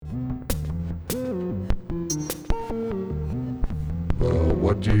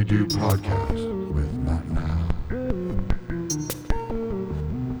What Do You Do podcast with Matt and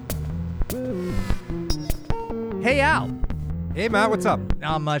Al. Hey, Al. Hey, Matt, what's up?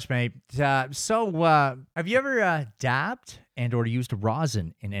 Not much, mate. So, have you ever dabbed and or used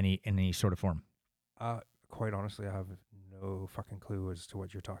rosin in any sort of form? Quite honestly, I have no fucking clue as to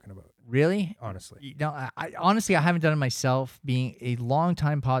what you're talking about. Really? Honestly. No, honestly, I haven't done it myself, being a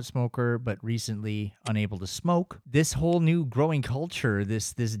long-time pot smoker, but recently unable to smoke. This whole new growing culture,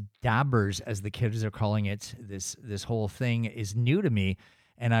 this dabbers, as the kids are calling it, this whole thing is new to me.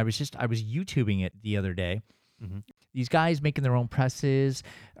 And I was YouTubing it the other day. Mm-hmm. These guys making their own presses,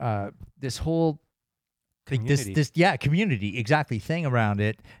 this whole Community. community, exactly, thing around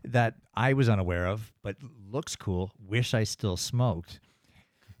it that I was unaware of, but looks cool. Wish I still smoked,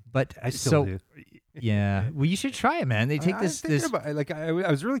 but I still do. Yeah, well, you should try it, man. They take this. I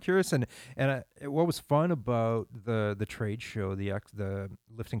was really curious, and what was fun about the trade show, the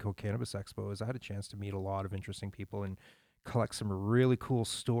Lift and Co Cannabis Expo, is I had a chance to meet a lot of interesting people and collect some really cool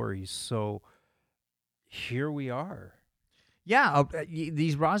stories. So here we are. Yeah,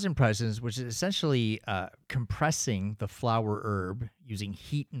 these rosin presses, which is essentially compressing the flower herb using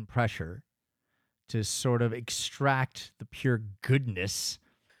heat and pressure to sort of extract the pure goodness.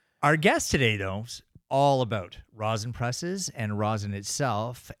 Our guest today, though, is all about rosin presses and rosin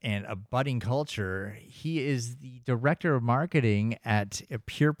itself and a budding culture. He is the director of marketing at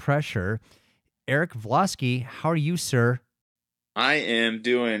Pure Pressure. Eric Vlosky, how are you, sir? I am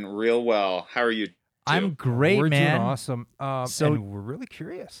doing real well. How are you? I'm great, We're man. doing awesome. And we're really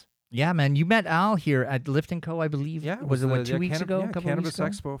curious. Yeah, man. You met Al here at Lift and Co, I believe. Yeah, was it 2 weeks ago? Yeah, a couple Cannabis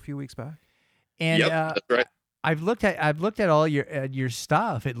weeks ago? Expo a few weeks back. And Yep, that's right. I've looked at all your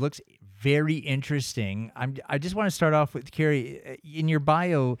stuff. It looks very interesting. I just want to start off with Carrie. In your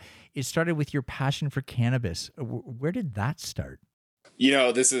bio, it started with your passion for cannabis. Where did that start? You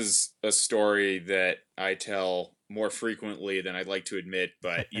know, this is a story that I tell more frequently than I'd like to admit,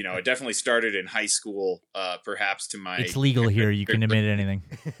 but you know, it definitely started in high school, perhaps to my... It's legal here. You can admit anything.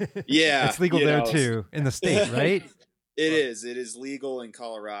 Yeah. It's legal there too, in the state, right? It is legal in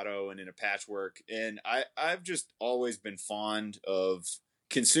Colorado and in a patchwork. And I've just always been fond of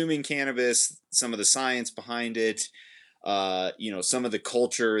consuming cannabis, some of the science behind it, some of the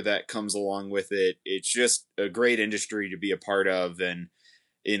culture that comes along with it. It's just a great industry to be a part of. And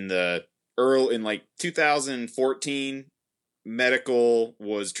in 2014, medical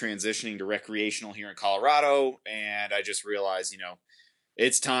was transitioning to recreational here in Colorado. And I just realized,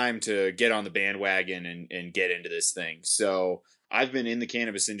 it's time to get on the bandwagon and get into this thing. So I've been in the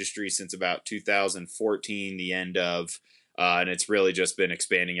cannabis industry since about 2014, the end of, and it's really just been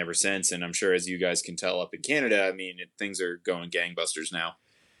expanding ever since. And I'm sure, as you guys can tell up in Canada, I mean, things are going gangbusters now.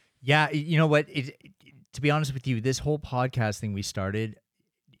 Yeah, you know what? To be honest with you, this whole podcast thing we started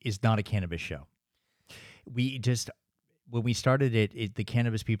is not a cannabis show. When we started it, the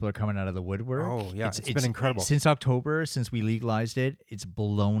cannabis people are coming out of the woodwork. Oh, yeah. It's been incredible. Since October, since we legalized it, it's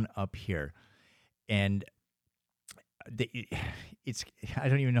blown up here. And I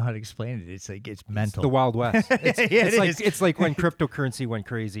don't even know how to explain it. It's mental. It's the Wild West. It's like when cryptocurrency went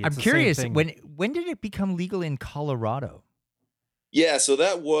crazy. I'm curious, when did it become legal in Colorado? Yeah, so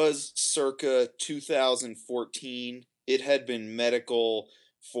that was circa 2014. It had been medical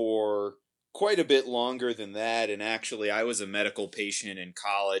for quite a bit longer than that, and actually I was a medical patient in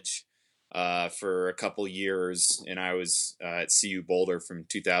college for a couple years, and I was at CU Boulder from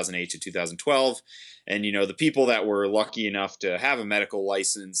 2008 to 2012, and the people that were lucky enough to have a medical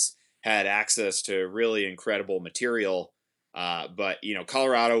license had access to really incredible material, but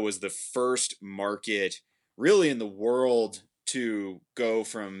Colorado was the first market really in the world to go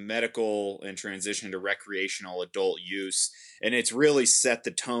from medical and transition to recreational adult use. And it's really set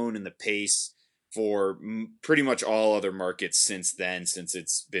the tone and the pace for pretty much all other markets since then, since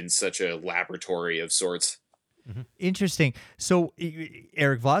it's been such a laboratory of sorts. Mm-hmm. Interesting. So,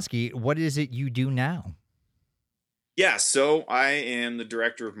 Eric Vlosky, what is it you do now? Yeah, so I am the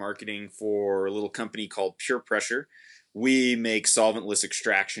director of marketing for a little company called Pure Pressure. We make solventless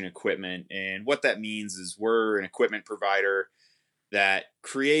extraction equipment. And what that means is we're an equipment provider that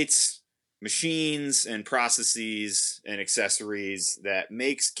creates machines and processes and accessories that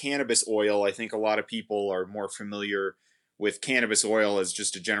makes cannabis oil. I think a lot of people are more familiar with cannabis oil as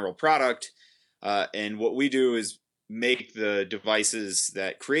just a general product. And what we do is make the devices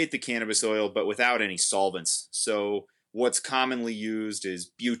that create the cannabis oil, but without any solvents. So what's commonly used is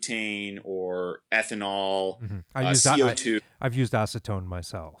butane or ethanol, CO2. I've used acetone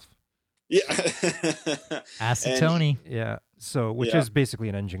myself. Yeah. Acetone. Yeah. So, which is basically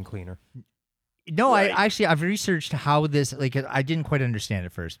an engine cleaner. No, Right. I've researched how this, like, I didn't quite understand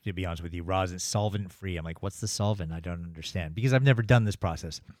at first, to be honest with you. Rosin, solvent free. I'm like, what's the solvent? I don't understand because I've never done this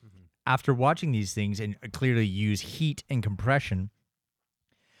process. After watching these things and clearly use heat and compression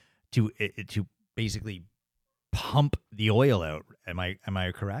to basically pump the oil out. Am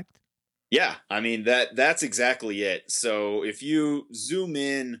I correct? Yeah, I mean that's exactly it. So if you zoom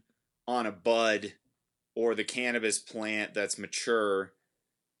in on a bud or the cannabis plant that's mature,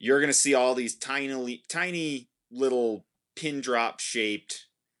 you're going to see all these tiny little pin drop shaped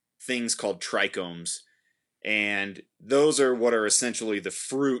things called trichomes. And those are what are essentially the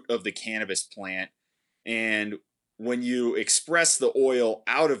fruit of the cannabis plant. And when you express the oil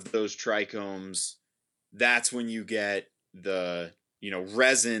out of those trichomes, that's when you get the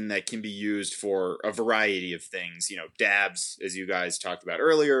resin that can be used for a variety of things. Dabs, as you guys talked about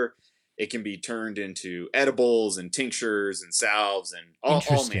earlier. It can be turned into edibles and tinctures and salves and all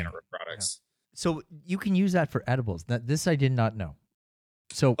Interesting. manner of products. So you can use that for edibles. This I did not know.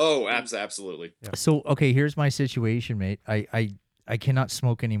 So Absolutely. So okay, here's my situation, mate. I cannot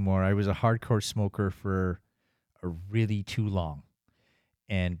smoke anymore. I was a hardcore smoker for a really too long.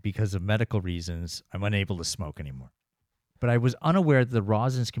 And because of medical reasons, I'm unable to smoke anymore. But I was unaware that the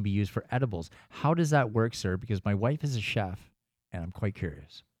rosins can be used for edibles. How does that work, sir? Because my wife is a chef, and I'm quite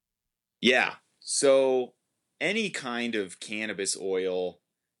curious. Yeah. So any kind of cannabis oil,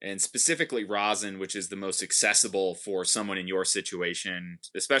 and specifically rosin, which is the most accessible for someone in your situation,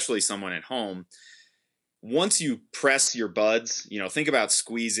 especially someone at home, once you press your buds, think about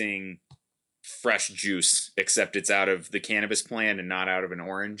squeezing fresh juice, except it's out of the cannabis plant and not out of an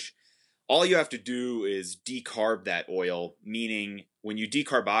orange. All you have to do is decarb that oil, meaning when you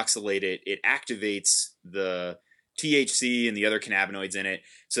decarboxylate it, it activates the THC and the other cannabinoids in it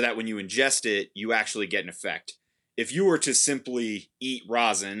so that when you ingest it, you actually get an effect. If you were to simply eat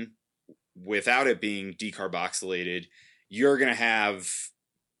rosin without it being decarboxylated, you're going to have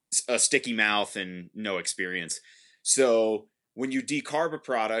a sticky mouth and no experience. So when you decarb a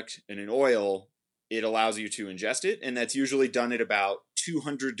product in an oil, it allows you to ingest it, and that's usually done at about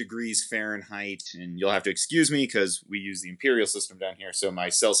 200 degrees Fahrenheit. And you'll have to excuse me because we use the imperial system down here, so my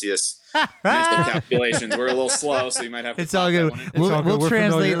Celsius mental calculations were a little slow, so you might have to It's all good. It's all good. We'll We're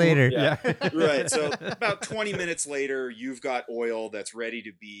translate familiar. later. Yeah. Right. So about 20 minutes later, you've got oil that's ready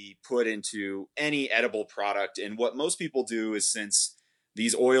to be put into any edible product. And what most people do is, since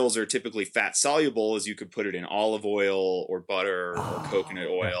these oils are typically fat soluble, is you could put it in olive oil or butter or coconut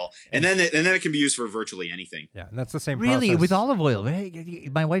oil, and then it can be used for virtually anything. Yeah, and that's the same Really, process. with olive oil. Hey,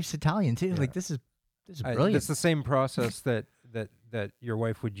 my wife's Italian too. Like this is brilliant. It's the same process that your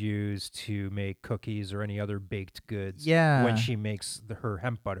wife would use to make cookies or any other baked goods Yeah. when she makes her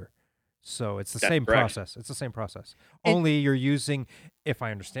hemp butter. So it's the That's same correct. process. It's the same process. Only you're using, if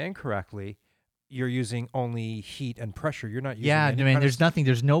I understand correctly, you're using only heat and pressure. You're not using there's nothing.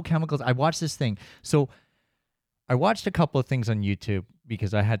 There's no chemicals. I watched this thing. So I watched a couple of things on YouTube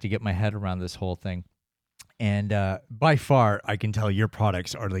because I had to get my head around this whole thing. And by far, I can tell your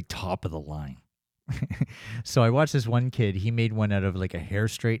products are like top of the line. So I watched this one kid. He made one out of like a hair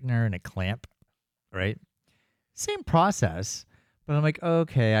straightener and a clamp, right? Same process. But I'm like,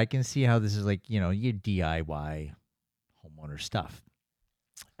 okay, I can see how this is like, your DIY homeowner stuff.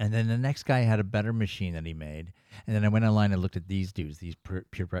 And then the next guy had a better machine that he made. And then I went online and looked at these dudes, these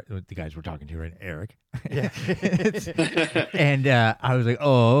the guys we're talking to, right? Eric. Yeah. And I was like,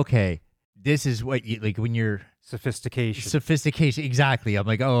 oh, okay. This is what you like when you're sophistication. Exactly. I'm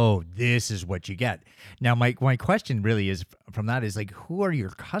like, oh, this is what you get. Now, my question really is from that is like, who are your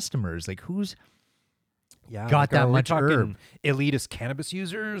customers? Like, who's got that much herb? Elitist cannabis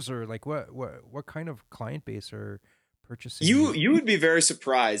users, or like what kind of client base are purchasing? You would be very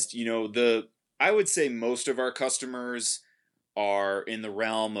surprised. I would say most of our customers are in the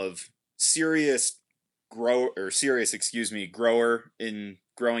realm of serious grower in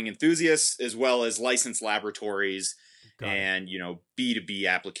growing enthusiasts, as well as licensed laboratories and B2B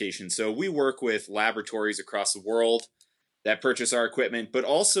applications. So we work with laboratories across the world that purchase our equipment, but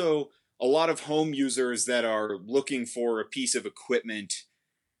also a lot of home users that are looking for a piece of equipment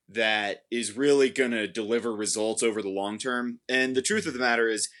that is really going to deliver results over the long term. And the truth of the matter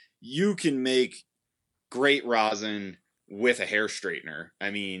is, you can make great rosin with a hair straightener. I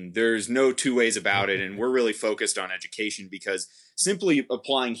mean, there's no two ways about it. And we're really focused on education, because simply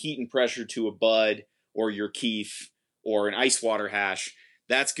applying heat and pressure to a bud or your keef or an ice water hash,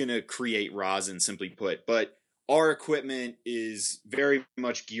 that's going to create rosin, simply put. But our equipment is very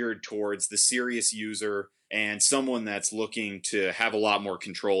much geared towards the serious user and someone that's looking to have a lot more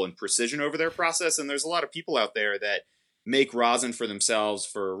control and precision over their process. And there's a lot of people out there that make rosin for themselves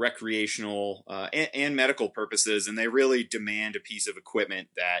for recreational and medical purposes, and they really demand a piece of equipment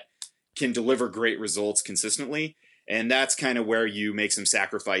that can deliver great results consistently. And that's kind of where you make some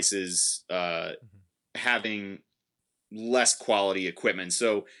sacrifices, having less quality equipment.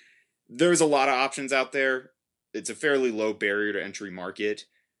 So there's a lot of options out there. It's a fairly low barrier to entry market,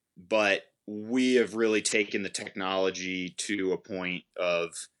 but we have really taken the technology to a point of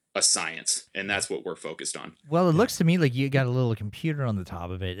a science, and that's what we're focused on. Well, it looks to me like you got a little computer on the top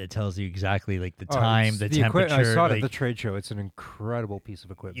of it. It tells you exactly like the Oh, time, the temperature. I saw it at like, the trade show. It's an incredible piece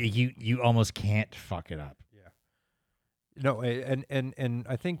of equipment. you almost can't fuck it up. Yeah. No, and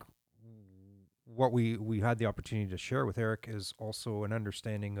I think what we had the opportunity to share with Eric is also an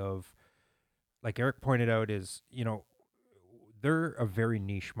understanding of, like Eric pointed out, is, they're a very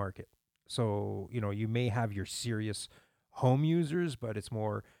niche market. So, you may have your serious home users, but it's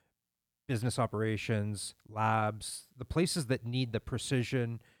more business operations, labs, the places that need the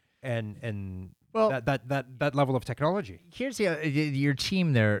precision and Well, that level of technology. Here's your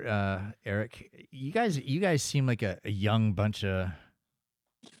team there, Eric. You guys seem like a young bunch of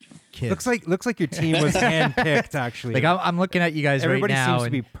kids. Looks like your team was handpicked, actually. Like I'm looking at you guys Everybody right now, seems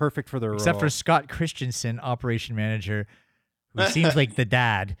to be perfect for their except role. for Scott Christensen, operation manager, who seems like the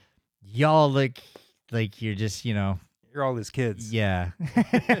dad. Y'all look like you're just, You're all his kids. yeah.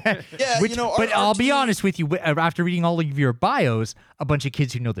 Yeah, but I'll be honest with you. After reading all of your bios, a bunch of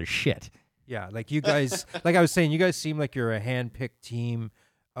kids who know their shit. Yeah, like you guys, like I was saying, you guys seem like you're a hand-picked team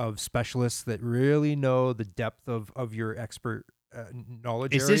of specialists that really know the depth of your expert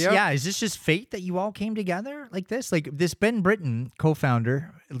knowledge area. Is this just fate that you all came together like this? Like this Ben Britton,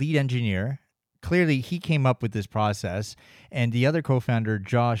 co-founder, lead engineer, clearly he came up with this process, and the other co-founder,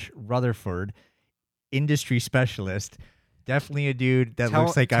 Josh Rutherford, industry specialist, definitely a dude that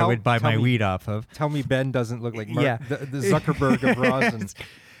looks like I would buy my weed off of. Tell me Ben doesn't look like Yeah. the Zuckerberg of rosin.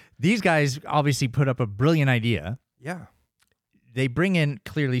 These guys obviously put up a brilliant idea. Yeah. They bring in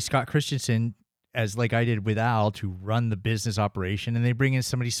clearly Scott Christensen, as like I did with Al, to run the business operation, and they bring in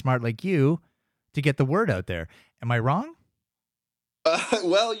somebody smart like you to get the word out there. Am I wrong?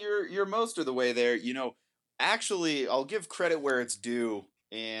 Well, you're most of the way there. Actually, I'll give credit where it's due,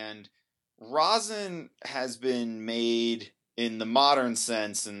 and rosin has been made in the modern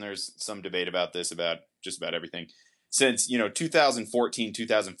sense, and there's some debate about this, about just about everything, since 2014,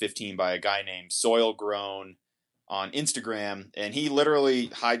 2015 by a guy named Soil Grown on Instagram, and he literally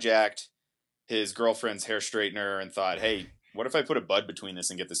hijacked his girlfriend's hair straightener and thought, hey, what if I put a bud between this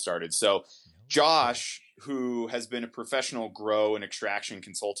and get this started? So Josh, who has been a professional grow and extraction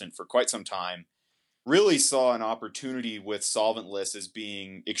consultant for quite some time, really saw an opportunity with solventless as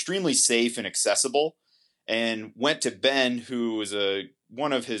being extremely safe and accessible, and went to Ben, who was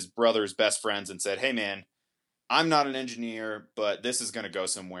one of his brother's best friends, and said, hey man, I'm not an engineer, but this is going to go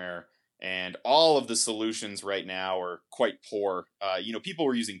somewhere. And all of the solutions right now are quite poor. People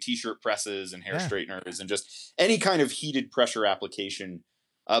were using t-shirt presses and hair straighteners and just any kind of heated pressure application.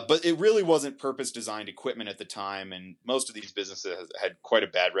 But it really wasn't purpose-designed equipment at the time, and most of these businesses had quite a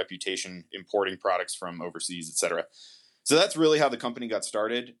bad reputation importing products from overseas, et cetera. So that's really how the company got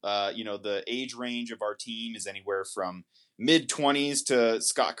started. The age range of our team is anywhere from mid-20s to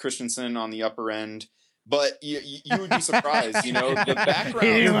Scott Christensen on the upper end. But you would be surprised, the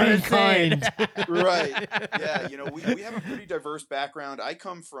background. Right. Yeah, we have a pretty diverse background. I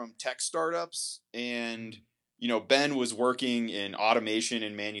come from tech startups, and Ben was working in automation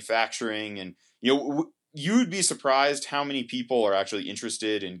and manufacturing, and you would be surprised how many people are actually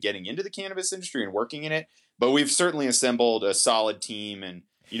interested in getting into the cannabis industry and working in it. But we've certainly assembled a solid team, and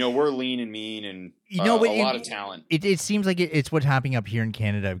we're lean and mean, and a lot of talent. It seems like it's what's happening up here in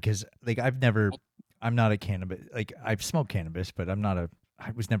Canada, because like I'm not a cannabis, like I've smoked cannabis, but I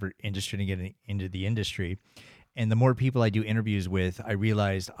was never interested in getting into the industry. And the more people I do interviews with, I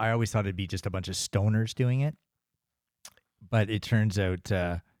realized I always thought it'd be just a bunch of stoners doing it. But it turns out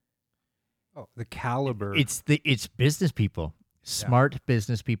the caliber. It's business people, smart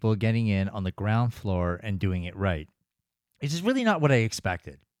business people getting in on the ground floor and doing it right. It's just really not what I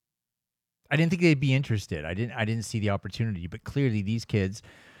expected. I didn't think they'd be interested. I didn't see the opportunity, but clearly these kids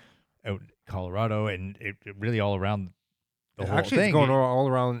out in Colorado and it really all around the whole Actually, thing. it's going all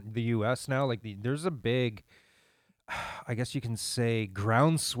around the U.S. now. Like there's a big, I guess you can say,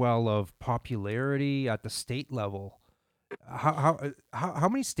 groundswell of popularity at the state level. How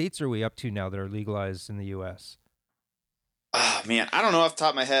many states are we up to now that are legalized in the U.S.? Man, I don't know off the top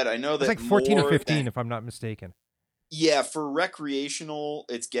of my head. I know that it's like 14 or 15, if I'm not mistaken. Yeah, for recreational,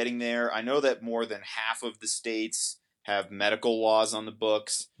 it's getting there. I know that more than half of the states have medical laws on the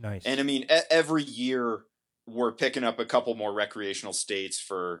books. Nice. And I mean, every year we're picking up a couple more recreational states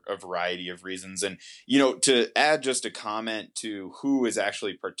for a variety of reasons. And, to add just a comment to who is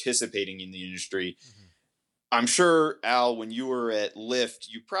actually participating in the industry, I'm sure, Al, when you were at Lyft,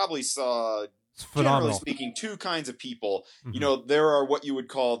 you probably saw, It's generally phenomenal. speaking, two kinds of people. Mhm. There are what you would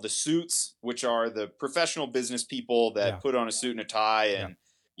call the suits, which are the professional business people that Yeah. put on a suit and a tie and,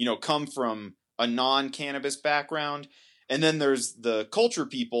 come from a non-cannabis background. And then there's the culture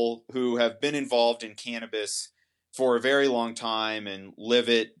people who have been involved in cannabis for a very long time and live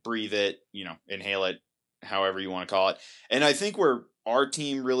it, breathe it, inhale it, however you want to call it. And I think where our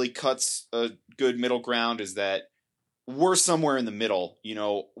team really cuts a good middle ground is that we're somewhere in the middle.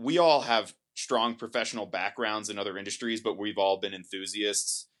 We all have strong professional backgrounds in other industries, but we've all been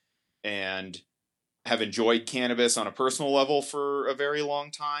enthusiasts and have enjoyed cannabis on a personal level for a very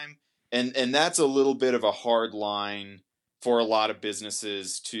long time. And that's a little bit of a hard line for a lot of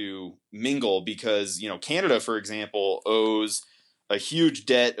businesses to mingle because, Canada, for example, owes a huge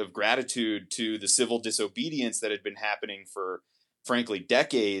debt of gratitude to the civil disobedience that had been happening for, frankly,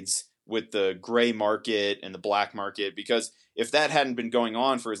 decades with the gray market and the black market. Because if that hadn't been going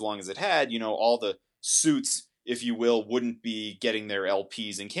on for as long as it had, all the suits, if you will, wouldn't be getting their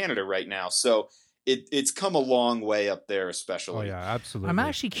LPs in Canada right now. So it's come a long way up there, especially. Oh yeah, absolutely. I'm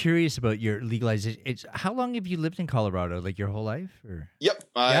actually curious about your legalization. How long have you lived in Colorado? Like your whole life? Or? Yep.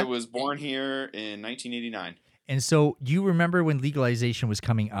 I Yeah? was born here in 1989. And so, do you remember when legalization was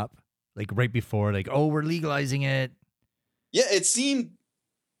coming up? Like right before, like, oh, we're legalizing it. Yeah, it seemed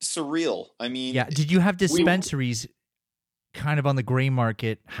surreal. I mean, Yeah. Did you have dispensaries kind of on the gray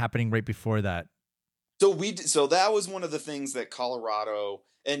market happening right before that? So that was one of the things that Colorado,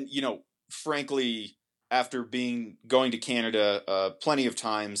 and frankly, after going to Canada plenty of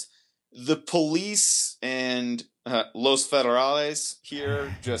times, the police and Los Federales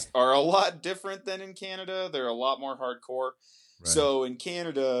here just are a lot different than in Canada. They're a lot more hardcore. Right. So in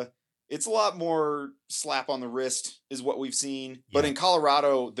Canada, it's a lot more slap on the wrist is what we've seen. But in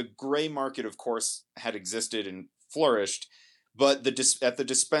Colorado, the gray market, of course, had existed and flourished. But at the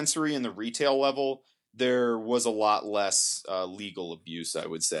dispensary and the retail level, there was a lot less legal abuse, I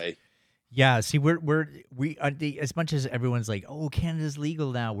would say. Yeah, see, we as much as everyone's like, "Oh, Canada's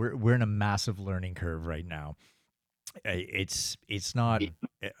legal now," we're in a massive learning curve right now. It's not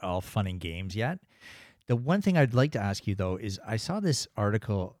all fun and games yet. The one thing I'd like to ask you though is, I saw this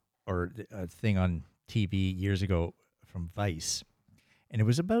article or a thing on TV years ago from Vice, and it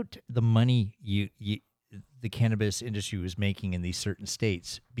was about the money the cannabis industry was making in these certain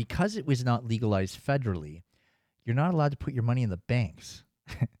states because it was not legalized federally. You're not allowed to put your money in the banks.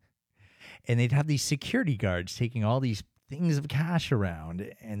 And they'd have these security guards taking all these things of cash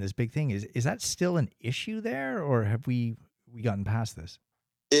around, and this big thing is that still an issue there, or have we gotten past this?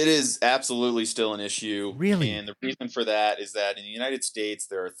 It is absolutely still an issue. Really? And the reason for that is that in the United States,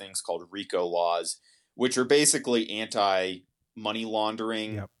 there are things called RICO laws, which are basically anti-money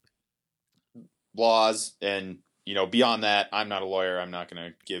laundering laws. And, beyond that, I'm not a lawyer. I'm not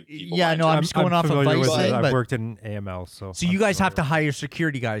going to give people Yeah, no, I'm just going off of familiar Vice with it. thing, I've but worked in AML, so you guys have to hire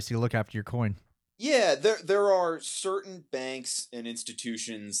security guys to look after your coin. Yeah, there are certain banks and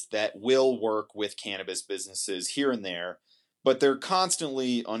institutions that will work with cannabis businesses here and there, but they're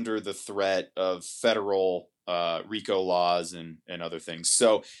constantly under the threat of federal RICO laws and other things.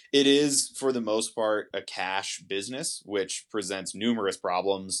 So it is, for the most part, a cash business, which presents numerous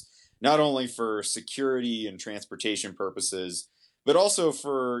problems, not only for security and transportation purposes, but also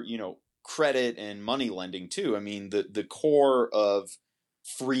for, credit and money lending too. I mean, the core of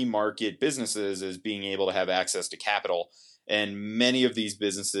free market businesses is being able to have access to capital. And many of these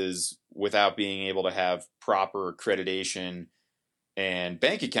businesses, without being able to have proper accreditation and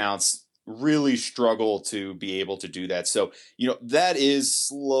bank accounts, really struggle to be able to do that. So, that is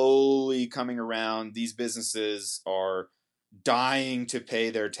slowly coming around. These businesses are dying to pay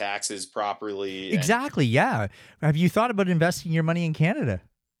their taxes properly. Exactly, yeah. Have you thought about investing your money in Canada?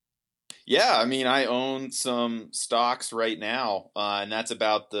 Yeah, I mean, I own some stocks right now, and that's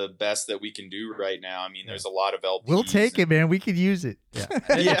about the best that we can do right now. I mean, there's a lot of LPs. We'll take it, man. We could use it. Yeah.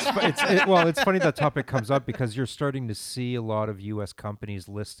 Yeah. It's funny that topic comes up because you're starting to see a lot of U.S. companies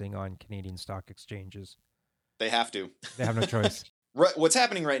listing on Canadian stock exchanges. They have to. They have no choice. Right. What's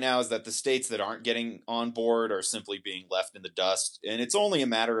happening right now is that the states that aren't getting on board are simply being left in the dust, and it's only a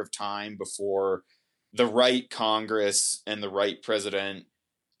matter of time before the right Congress and the right president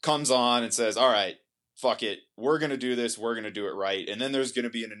comes on and says, all right, fuck it. We're going to do this. We're going to do it right. And then there's going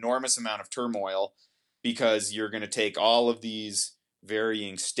to be an enormous amount of turmoil because you're going to take all of these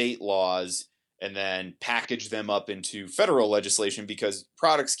varying state laws and then package them up into federal legislation because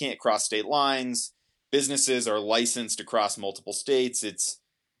products can't cross state lines. businesses are licensed across multiple states.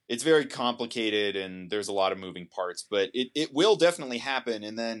 It's very complicated, and there's a lot of moving parts, but it will definitely happen.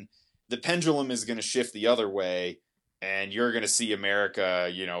 And then the pendulum is going to shift the other way, and you're going to see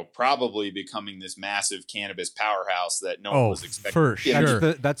America, probably becoming this massive cannabis powerhouse that no one was expecting. For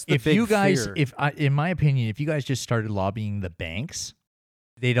sure. That's the If big you guys, fear. in my opinion, if you guys just started lobbying the banks,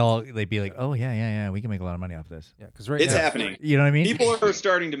 they'd be like, oh yeah, we can make a lot of money off this. Yeah, because right It's now, happening. You know what I mean? People are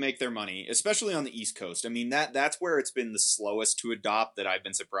starting to make their money, especially on the East Coast. I mean, that's where it's been the slowest to adopt. That I've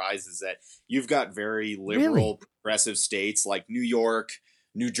been surprised is that you've got very liberal, progressive states like New York,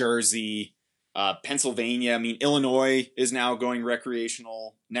 New Jersey, Pennsylvania. I mean, Illinois is now going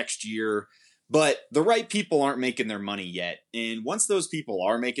recreational next year, but the right people aren't making their money yet. And once those people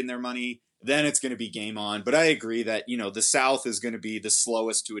are making their money, then it's going to be game on. But I agree that, the South is going to be the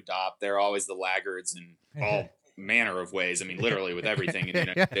slowest to adopt. They're always the laggards in all manner of ways. I mean, literally with everything in the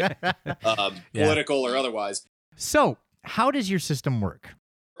United States, political or otherwise. So how does your system work?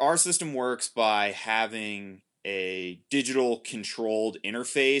 Our system works by having a digital controlled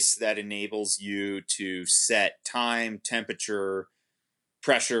interface that enables you to set time, temperature,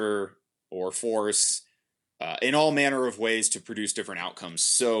 pressure, or force in all manner of ways to produce different outcomes.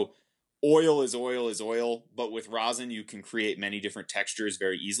 So oil is oil, but with rosin, you can create many different textures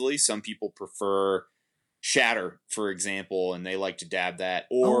very easily. Some people prefer shatter, for example, and they like to dab that.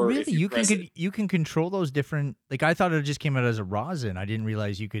 Or really? if you can control those different. Like I thought it just came out as a rosin. I didn't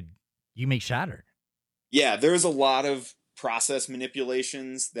realize you make shatter. Yeah, there's a lot of process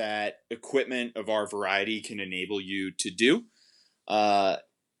manipulations that equipment of our variety can enable you to do.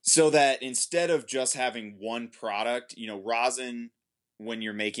 So that instead of just having one product, rosin, when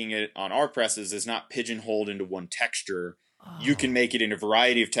you're making it on our presses, is not pigeonholed into one texture. You can make it in a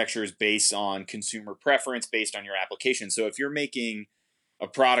variety of textures based on consumer preference, based on your application. So if you're making a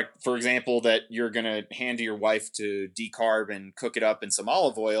product, for example, that you're going to hand to your wife to decarb and cook it up in some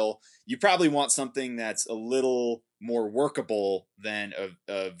olive oil, you probably want something that's a little more workable than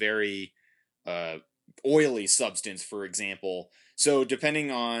a very oily substance, for example. So depending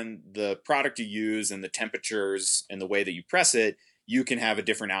on the product you use and the temperatures and the way that you press it, you can have a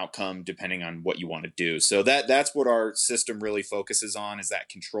different outcome depending on what you want to do. So that's what our system really focuses on, is that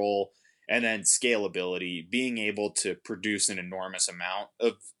control and then scalability, being able to produce an enormous amount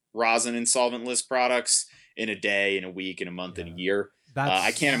of rosin and solventless products in a day, in a week, in a month, in a year.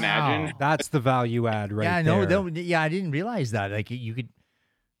 I can't imagine. That's the value add right there. there. I didn't realize that. Like you could.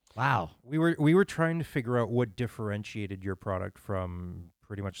 Wow. We were trying to figure out what differentiated your product from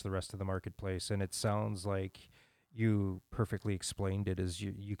pretty much the rest of the marketplace, and it sounds like you perfectly explained it as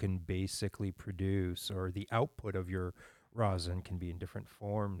you can basically produce, or the output of your rosin can be in different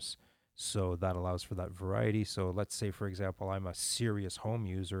forms. So that allows for that variety. So let's say, for example, I'm a serious home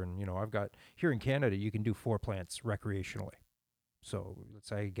user and, I've got here in Canada, you can do 4 plants recreationally. So let's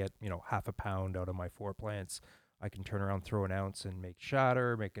say I get, half a pound out of my 4 plants. I can turn around, throw an ounce and make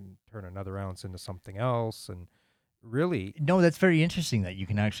shatter, turn another ounce into something else. And really, no, that's very interesting that you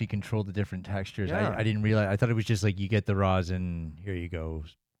can actually control the different textures. Yeah. I didn't realize. I thought it was just like you get the rosin, here you go,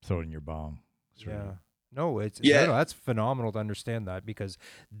 throw it in your bong. No, that's phenomenal to understand that, because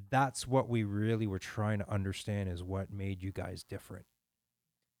that's what we really were trying to understand, is what made you guys different.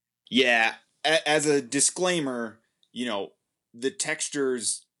 Yeah. As a disclaimer, the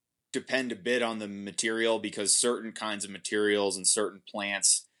textures depend a bit on the material, because certain kinds of materials and certain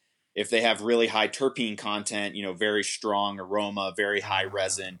plants, if they have really high terpene content, very strong aroma, very high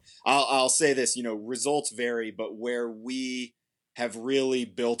resin. I'll say this, results vary, but where we have really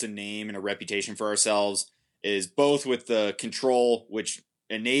built a name and a reputation for ourselves is both with the control, which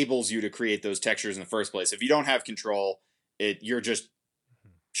enables you to create those textures in the first place. If you don't have control, you're just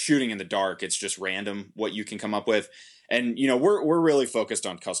shooting in the dark. It's just random what you can come up with. And, we're really focused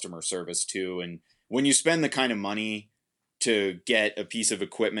on customer service too. And when you spend the kind of money to get a piece of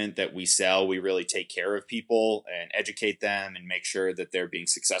equipment that we sell, we really take care of people and educate them and make sure that they're being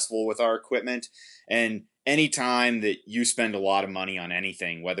successful with our equipment. And anytime that you spend a lot of money on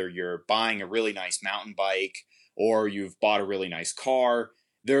anything, whether you're buying a really nice mountain bike or you've bought a really nice car,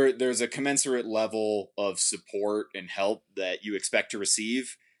 there's a commensurate level of support and help that you expect to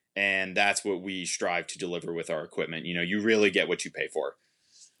receive. And that's what we strive to deliver with our equipment. You really get what you pay for.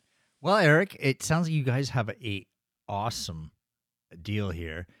 Well, Eric, it sounds like you guys have a awesome deal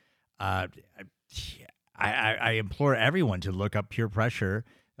here. I implore everyone to look up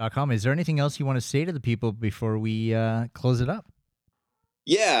purepressure.com. Is there anything else you want to say to the people before we close it up?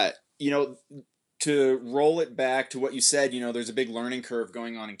 Yeah, to roll it back to what you said, there's a big learning curve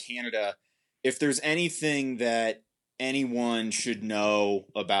going on in Canada. If there's anything that anyone should know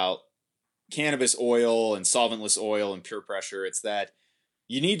about cannabis oil and solventless oil and pure pressure. It's that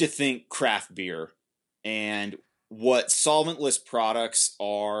you need to think craft beer, and what solventless products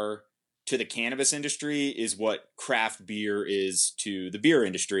are to the cannabis industry is what craft beer is to the beer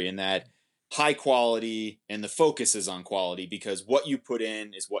industry, in that high quality, and the focus is on quality, because what you put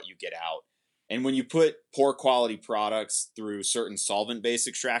in is what you get out. And when you put poor quality products through certain solvent-based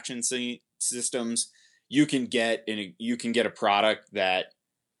extraction systems, you can get a product that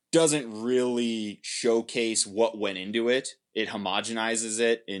doesn't really showcase what went into it. It homogenizes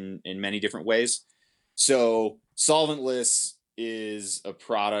it in many different ways. So solventless is a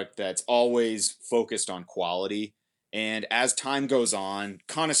product that's always focused on quality. And as time goes on,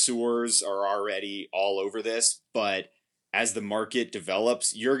 connoisseurs are already all over this, but as the market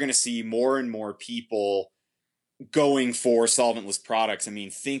develops, you're going to see more and more people going for solventless products. I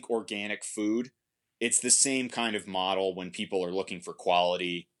mean, think organic food. It's the same kind of model when people are looking for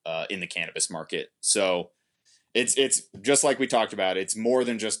quality in the cannabis market. So it's just like we talked about. It's more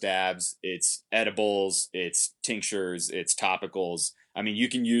than just dabs. It's edibles, it's tinctures, it's topicals. I mean, you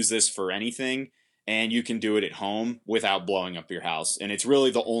can use this for anything, and you can do it at home without blowing up your house. And it's really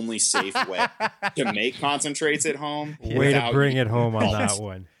the only safe way to make concentrates at home. Way to bring it home on that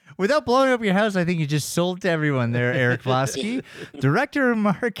one. Without blowing up your house, I think you just sold to everyone there, Eric Vlosky, Director of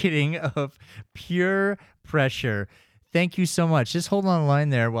Marketing of Pure Pressure. Thank you so much. Just hold on the line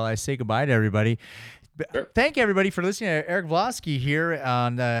there while I say goodbye to everybody. Sure. Thank everybody for listening to Eric Vlosky here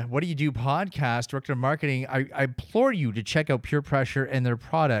on What Do You Do podcast, Director of Marketing. I implore you to check out Pure Pressure and their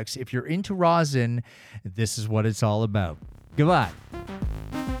products. If you're into rosin, this is what it's all about. Goodbye.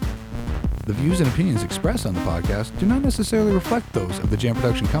 The views and opinions expressed on the podcast do not necessarily reflect those of the Jam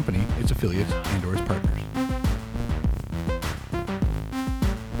Production Company, its affiliates, and/or its partners.